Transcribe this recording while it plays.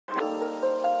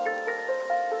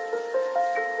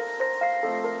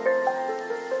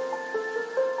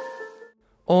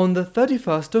On the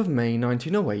 31st of May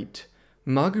 1908,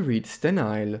 Marguerite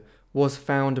Steinheil was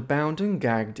found bound and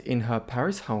gagged in her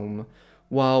Paris home,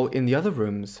 while in the other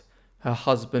rooms, her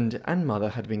husband and mother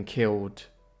had been killed.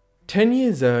 10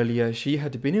 years earlier, she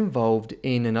had been involved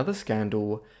in another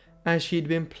scandal, as she had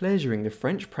been pleasuring the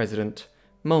French president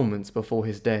moments before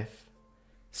his death.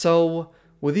 So,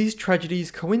 were these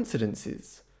tragedies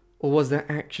coincidences, or was there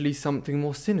actually something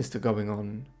more sinister going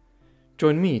on?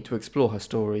 Join me to explore her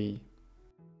story.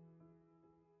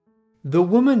 The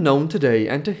woman known today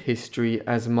and to history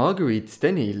as Marguerite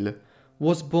Steinheil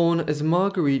was born as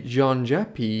Marguerite Jeanne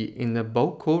Japy in the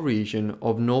Beaucourt region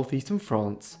of northeastern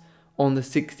France on the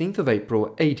 16th of April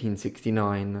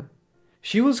 1869.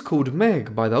 She was called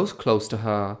Meg by those close to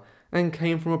her and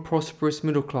came from a prosperous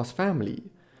middle-class family,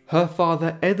 her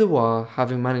father Edouard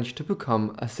having managed to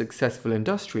become a successful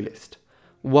industrialist,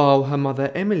 while her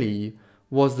mother Emilie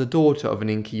was the daughter of an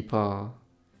innkeeper.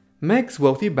 Meg's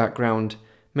wealthy background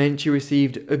meant she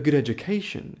received a good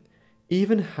education,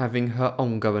 even having her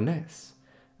own governess,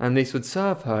 and this would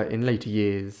serve her in later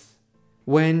years.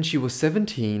 When she was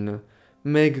 17,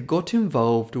 Meg got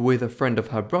involved with a friend of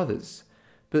her brother's,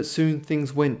 but soon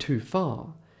things went too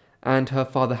far, and her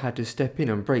father had to step in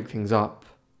and break things up.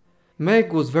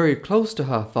 Meg was very close to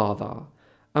her father,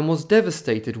 and was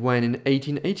devastated when in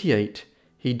 1888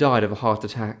 he died of a heart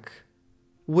attack.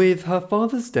 With her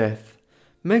father's death,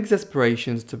 Meg's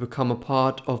aspirations to become a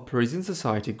part of Parisian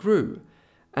society grew,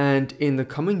 and in the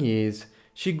coming years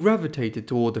she gravitated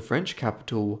toward the French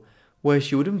capital, where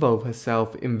she would involve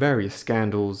herself in various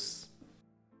scandals.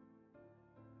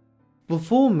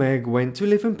 Before Meg went to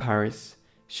live in Paris,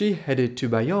 she headed to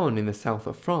Bayonne in the south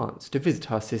of France to visit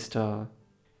her sister.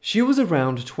 She was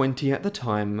around 20 at the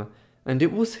time, and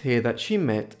it was here that she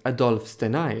met Adolphe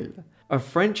Steinheil, a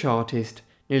French artist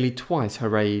nearly twice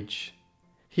her age.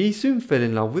 He soon fell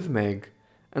in love with Meg,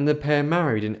 and the pair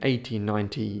married in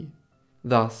 1890.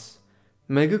 Thus,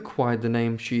 Meg acquired the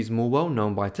name she is more well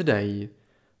known by today,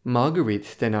 Marguerite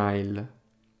Steinheil.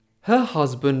 Her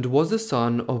husband was the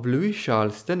son of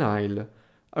Louis-Charles Steinheil,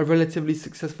 a relatively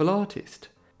successful artist,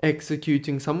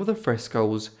 executing some of the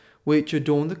frescoes which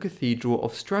adorn the Cathedral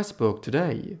of Strasbourg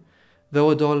today,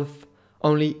 though Adolphe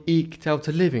only eked out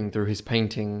a living through his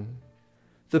painting.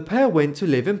 The pair went to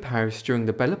live in Paris during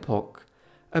the Belle Époque,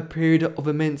 a period of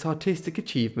immense artistic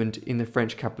achievement in the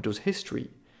French capital's history,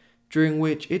 during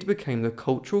which it became the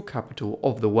cultural capital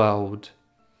of the world.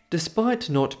 Despite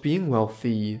not being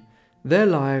wealthy, their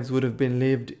lives would have been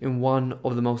lived in one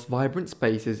of the most vibrant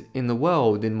spaces in the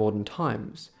world in modern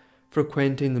times,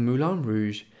 frequenting the Moulin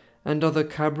Rouge and other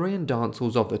cabaret and dance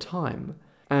halls of the time,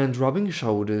 and rubbing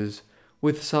shoulders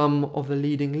with some of the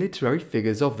leading literary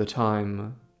figures of the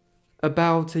time.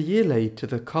 About a year later,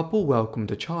 the couple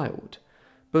welcomed a child,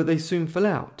 but they soon fell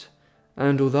out,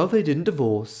 and although they didn't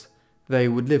divorce, they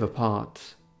would live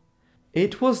apart.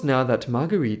 It was now that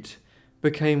Marguerite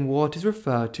became what is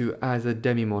referred to as a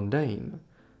demi-mondaine,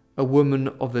 a woman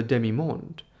of the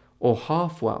demi-monde, or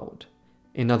half-world,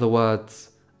 in other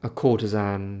words, a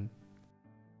courtesan.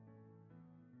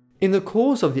 In the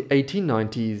course of the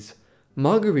 1890s,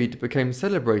 Marguerite became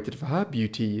celebrated for her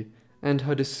beauty and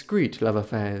her discreet love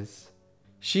affairs.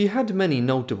 She had many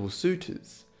notable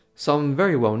suitors, some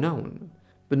very well known,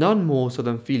 but none more so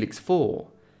than Félix Faure,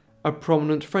 a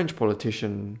prominent French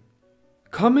politician.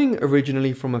 Coming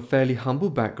originally from a fairly humble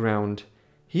background,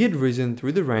 he had risen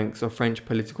through the ranks of French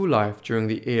political life during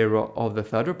the era of the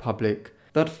Third Republic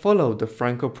that followed the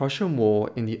Franco-Prussian War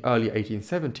in the early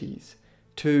 1870s,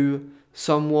 to,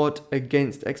 somewhat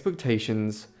against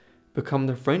expectations, become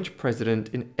the French president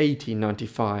in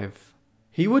 1895.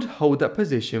 He would hold that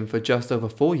position for just over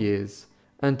 4 years,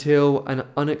 until an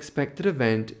unexpected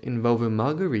event involving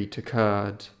Marguerite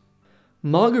occurred.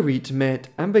 Marguerite met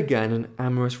and began an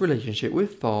amorous relationship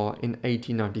with Faure in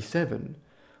 1897,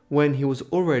 when he was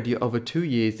already over 2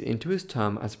 years into his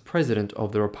term as President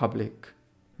of the Republic.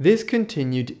 This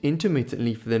continued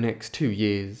intermittently for the next 2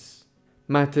 years.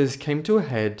 Matters came to a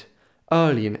head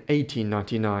early in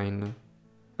 1899.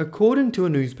 According to a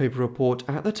newspaper report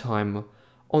at the time,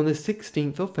 on the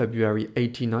 16th of February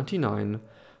 1899,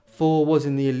 Faure was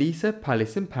in the Elysee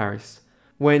Palace in Paris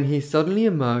when he suddenly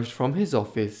emerged from his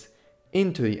office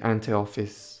into the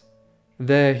ante-office.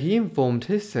 There he informed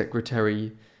his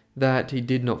secretary that he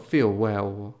did not feel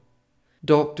well.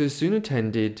 Doctors soon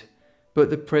attended, but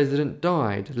the president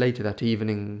died later that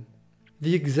evening.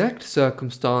 The exact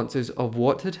circumstances of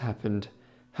what had happened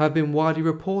have been widely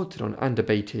reported on and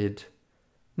debated.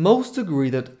 Most agree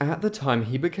that at the time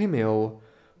he became ill,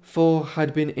 Faure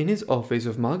had been in his office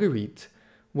with Marguerite,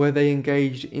 where they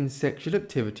engaged in sexual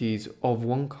activities of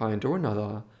one kind or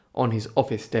another on his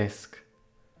office desk.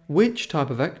 Which type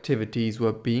of activities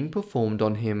were being performed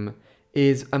on him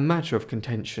is a matter of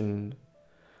contention.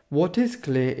 What is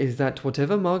clear is that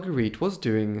whatever Marguerite was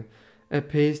doing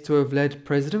appears to have led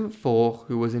President Faure,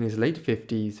 who was in his late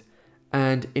 50s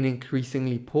and in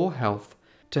increasingly poor health,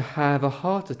 to have a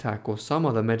heart attack or some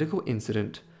other medical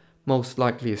incident, most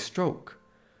likely a stroke,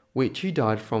 which he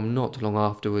died from not long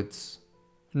afterwards.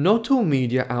 Not all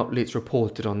media outlets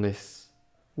reported on this.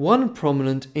 One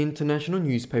prominent international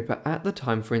newspaper at the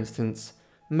time, for instance,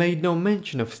 made no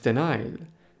mention of Steinheil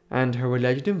and her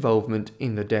alleged involvement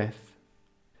in the death.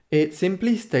 It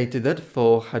simply stated that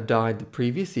Faure had died the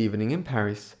previous evening in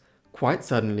Paris, quite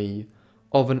suddenly,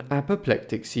 of an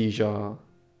apoplectic seizure.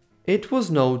 It was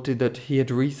noted that he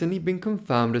had recently been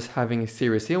confirmed as having a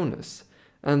serious illness,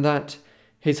 and that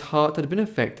his heart had been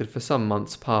affected for some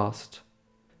months past.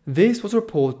 This was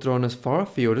reported on as far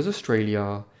afield as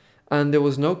Australia, and there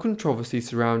was no controversy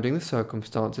surrounding the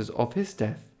circumstances of his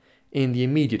death in the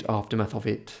immediate aftermath of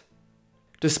it.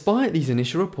 Despite these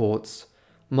initial reports,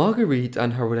 Marguerite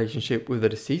and her relationship with the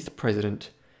deceased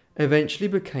president eventually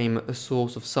became a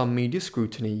source of some media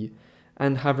scrutiny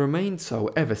and have remained so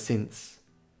ever since.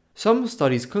 Some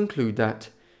studies conclude that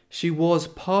she was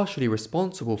partially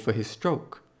responsible for his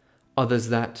stroke, others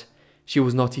that she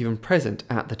was not even present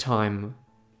at the time.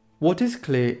 What is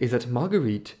clear is that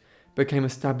Marguerite became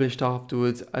established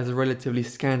afterwards as a relatively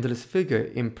scandalous figure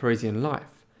in Parisian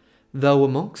life, though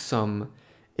amongst some,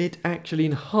 it actually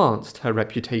enhanced her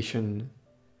reputation.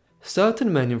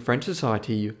 Certain men in French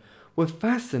society were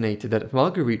fascinated that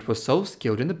Marguerite was so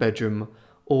skilled in the bedroom,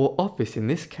 or office in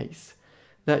this case,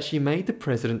 that she made the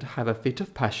president have a fit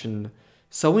of passion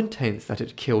so intense that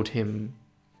it killed him.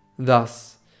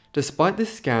 Thus, despite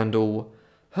this scandal,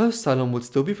 her salon would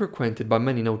still be frequented by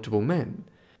many notable men,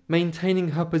 maintaining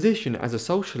her position as a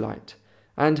socialite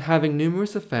and having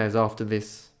numerous affairs after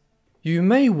this. You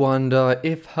may wonder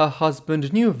if her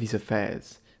husband knew of these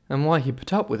affairs and why he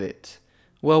put up with it.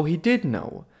 Well, he did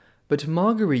know, but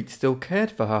Marguerite still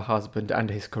cared for her husband and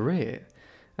his career,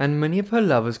 and many of her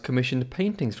lovers commissioned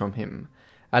paintings from him,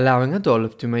 allowing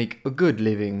Adolphe to make a good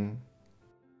living.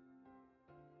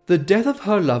 The death of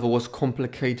her lover was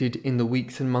complicated in the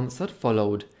weeks and months that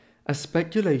followed, as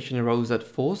speculation arose that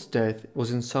Faure's death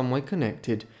was in some way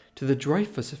connected to the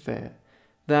Dreyfus affair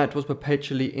that was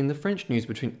perpetually in the French news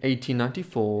between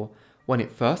 1894, when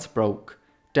it first broke,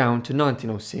 down to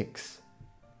 1906.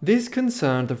 This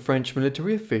concerned the French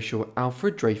military official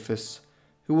Alfred Dreyfus,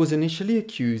 who was initially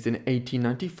accused in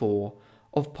 1894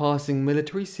 of passing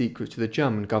military secrets to the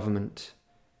German government.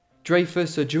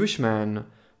 Dreyfus, a Jewish man,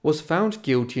 was found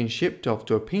guilty and shipped off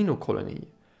to a penal colony,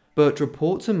 but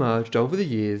reports emerged over the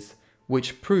years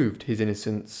which proved his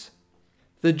innocence.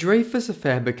 The Dreyfus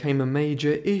affair became a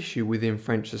major issue within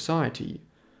French society,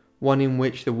 one in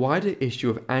which the wider issue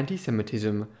of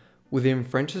anti-Semitism within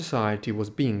French society was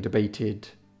being debated.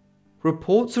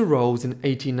 Reports arose in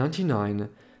 1899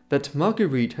 that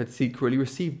Marguerite had secretly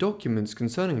received documents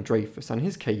concerning Dreyfus and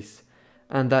his case,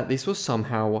 and that this was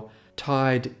somehow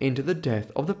tied into the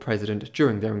death of the president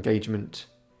during their engagement.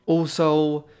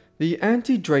 Also, the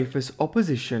anti-Dreyfus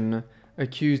opposition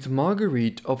accused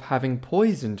Marguerite of having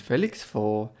poisoned Félix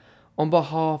Faure on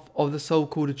behalf of the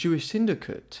so-called Jewish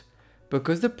syndicate,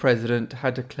 because the president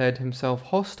had declared himself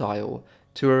hostile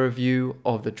to a review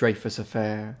of the Dreyfus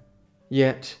affair.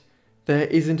 Yet, there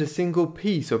isn't a single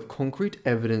piece of concrete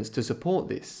evidence to support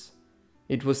this.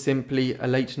 It was simply a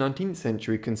late 19th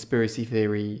century conspiracy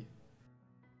theory.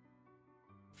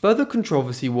 Further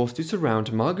controversy was to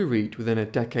surround Marguerite within a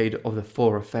decade of the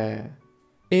Faure affair.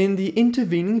 In the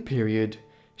intervening period,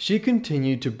 she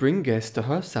continued to bring guests to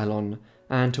her salon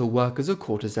and to work as a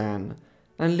courtesan,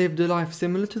 and lived a life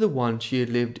similar to the one she had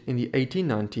lived in the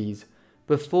 1890s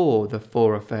before the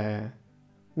Faure affair.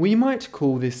 We might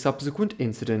call this subsequent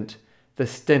incident the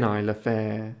Steinheil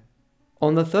affair.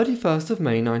 On the 31st of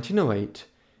May 1908,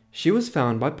 she was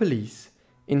found by police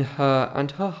in her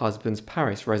and her husband's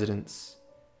Paris residence.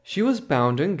 She was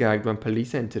bound and gagged when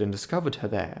police entered and discovered her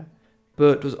there,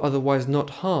 but was otherwise not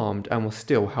harmed and was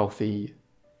still healthy.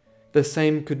 The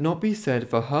same could not be said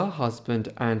for her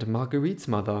husband and Marguerite's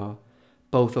mother,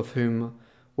 both of whom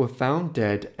were found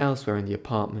dead elsewhere in the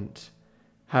apartment,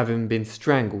 having been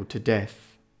strangled to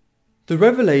death. The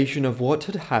revelation of what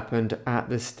had happened at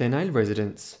the Steinheil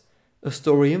residence, a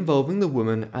story involving the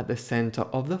woman at the centre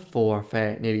of the Faure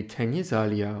affair nearly 10 years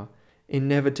earlier,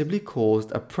 inevitably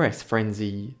caused a press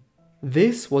frenzy.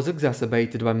 This was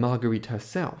exacerbated by Marguerite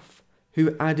herself,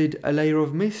 who added a layer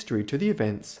of mystery to the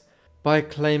events by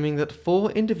claiming that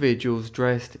 4 individuals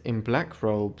dressed in black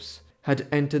robes had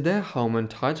entered their home and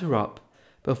tied her up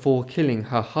before killing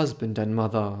her husband and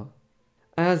mother.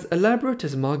 As elaborate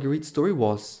as Marguerite's story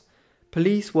was,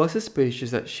 police were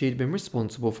suspicious that she had been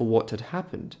responsible for what had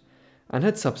happened, and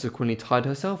had subsequently tied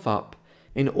herself up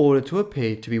in order to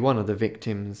appear to be one of the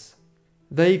victims.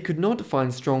 They could not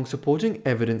find strong supporting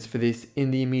evidence for this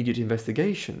in the immediate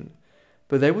investigation,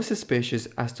 but they were suspicious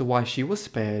as to why she was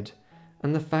spared,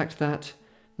 and the fact that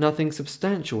nothing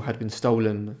substantial had been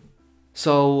stolen.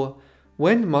 So,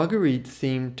 when Marguerite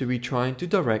seemed to be trying to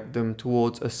direct them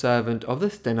towards a servant of the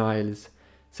Steinheils,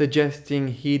 suggesting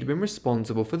he'd been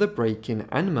responsible for the break-in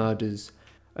and murders,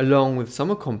 along with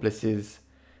some accomplices,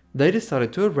 they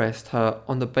decided to arrest her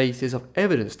on the basis of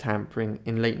evidence tampering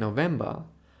in late November,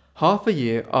 half a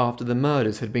year after the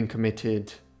murders had been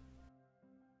committed.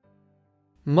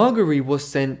 Marguerite was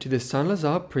sent to the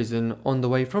Saint-Lazare prison on the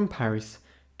way from Paris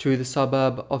to the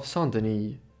suburb of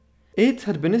Saint-Denis. It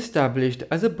had been established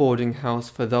as a boarding house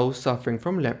for those suffering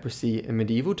from leprosy in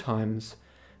medieval times,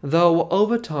 though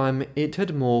over time it had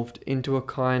morphed into a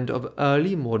kind of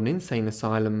early modern insane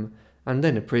asylum and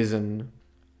then a prison.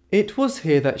 It was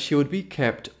here that she would be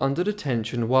kept under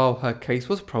detention while her case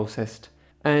was processed,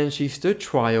 and she stood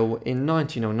trial in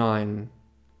 1909.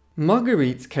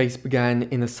 Marguerite's case began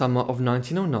in the summer of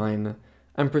 1909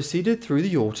 and proceeded through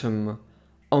the autumn,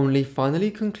 only finally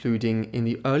concluding in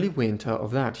the early winter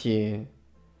of that year.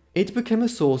 It became a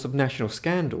source of national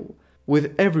scandal,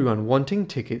 with everyone wanting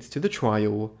tickets to the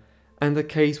trial, and the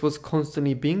case was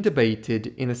constantly being debated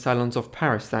in the salons of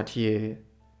Paris that year.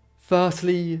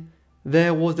 Firstly,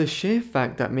 there was the sheer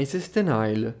fact that Mrs.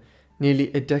 Steinheil,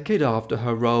 nearly a decade after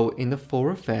her role in the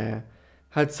Faure affair,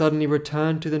 had suddenly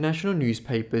returned to the national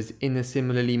newspapers in a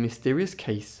similarly mysterious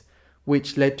case,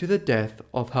 which led to the death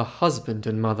of her husband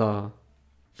and mother.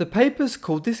 The papers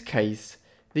called this case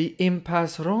the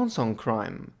Impasse Rançon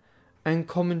crime, and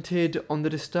commented on the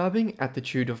disturbing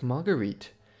attitude of Marguerite,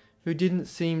 who didn't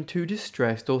seem too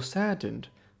distressed or saddened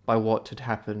by what had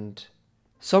happened.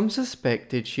 Some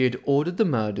suspected she had ordered the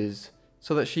murders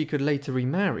so that she could later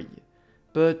remarry,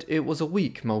 but it was a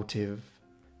weak motive.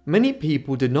 Many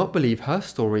people did not believe her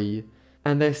story,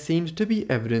 and there seemed to be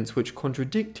evidence which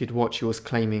contradicted what she was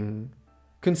claiming.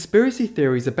 Conspiracy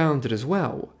theories abounded as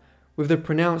well, with the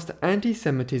pronounced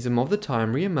anti-Semitism of the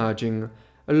time re-emerging,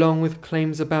 along with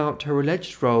claims about her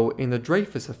alleged role in the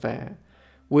Dreyfus affair,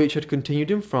 which had continued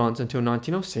in France until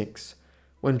 1906,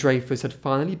 when Dreyfus had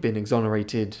finally been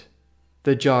exonerated.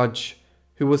 The judge,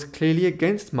 who was clearly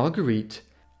against Marguerite,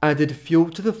 added fuel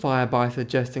to the fire by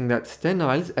suggesting that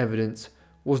Steinheil's evidence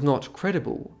was not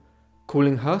credible,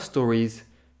 calling her stories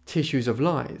tissues of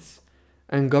lies,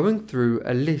 and going through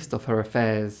a list of her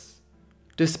affairs.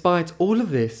 Despite all of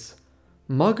this,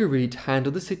 Marguerite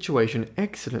handled the situation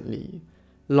excellently,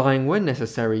 lying when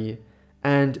necessary,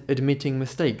 and admitting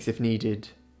mistakes if needed.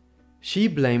 She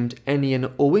blamed any and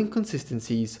all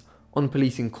inconsistencies on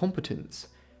police incompetence,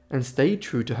 and stayed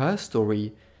true to her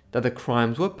story that the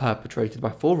crimes were perpetrated by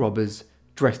 4 robbers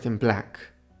dressed in black.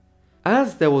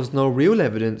 As there was no real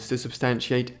evidence to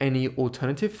substantiate any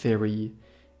alternative theory,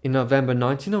 in November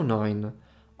 1909,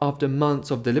 after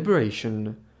months of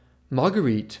deliberation,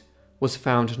 Marguerite was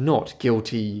found not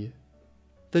guilty.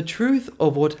 The truth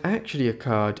of what actually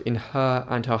occurred in her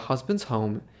and her husband's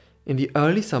home in the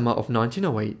early summer of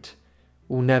 1908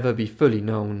 will never be fully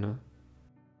known.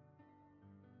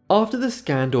 After the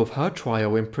scandal of her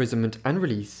trial, imprisonment and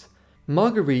release,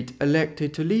 Marguerite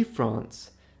elected to leave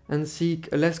France and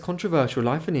seek a less controversial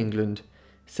life in England,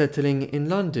 settling in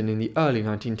London in the early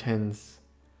 1910s.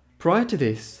 Prior to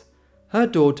this, her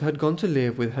daughter had gone to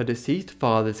live with her deceased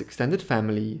father's extended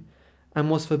family and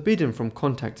was forbidden from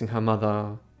contacting her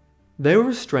mother. They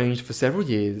were estranged for several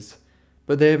years,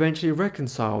 but they eventually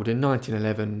reconciled in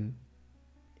 1911.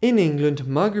 In England,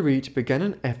 Marguerite began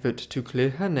an effort to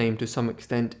clear her name to some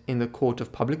extent in the court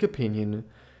of public opinion,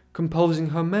 composing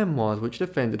her memoirs which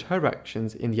defended her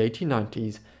actions in the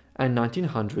 1890s and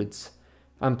 1900s,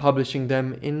 and publishing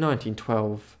them in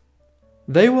 1912.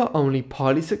 They were only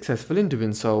partly successful in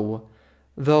doing so,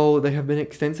 though they have been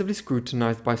extensively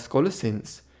scrutinized by scholars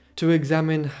since, to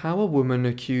examine how a woman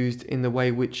accused in the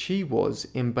way which she was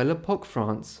in Belle Epoque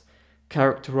France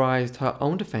characterized her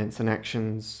own defense and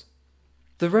actions.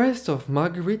 The rest of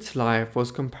Marguerite's life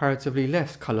was comparatively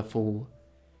less colourful.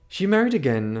 She married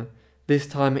again, this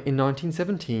time in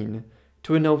 1917,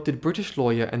 to a noted British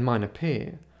lawyer and minor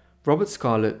peer, Robert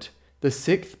Scarlett, the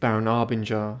 6th Baron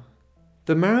Arbinger.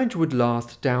 The marriage would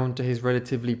last down to his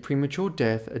relatively premature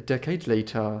death a decade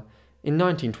later, in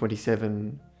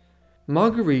 1927.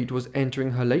 Marguerite was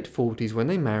entering her late 40s when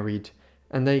they married,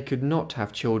 and they could not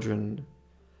have children.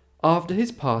 After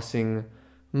his passing,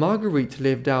 Marguerite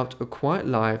lived out a quiet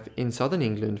life in southern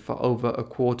England for over a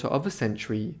quarter of a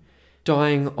century,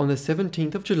 dying on the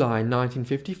 17th of July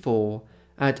 1954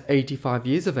 at 85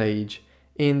 years of age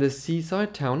in the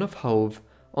seaside town of Hove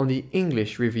on the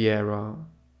English Riviera.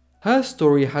 Her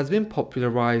story has been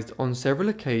popularised on several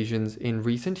occasions in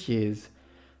recent years,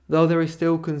 though there is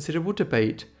still considerable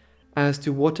debate as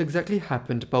to what exactly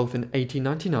happened both in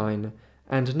 1899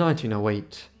 and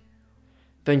 1908.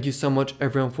 Thank you so much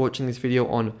everyone for watching this video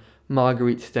on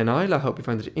Marguerite Steinheil. I hope you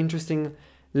found it interesting.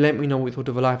 Let me know what you thought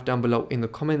of her life down below in the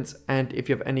comments, and if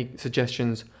you have any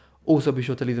suggestions, also be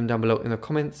sure to leave them down below in the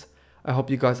comments. I hope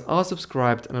you guys are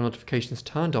subscribed and the notifications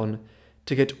turned on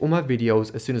to get all my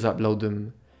videos as soon as I upload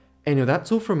them. Anyway,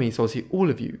 that's all from me, so I'll see all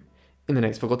of you in the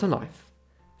next Forgotten Life.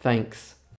 Thanks.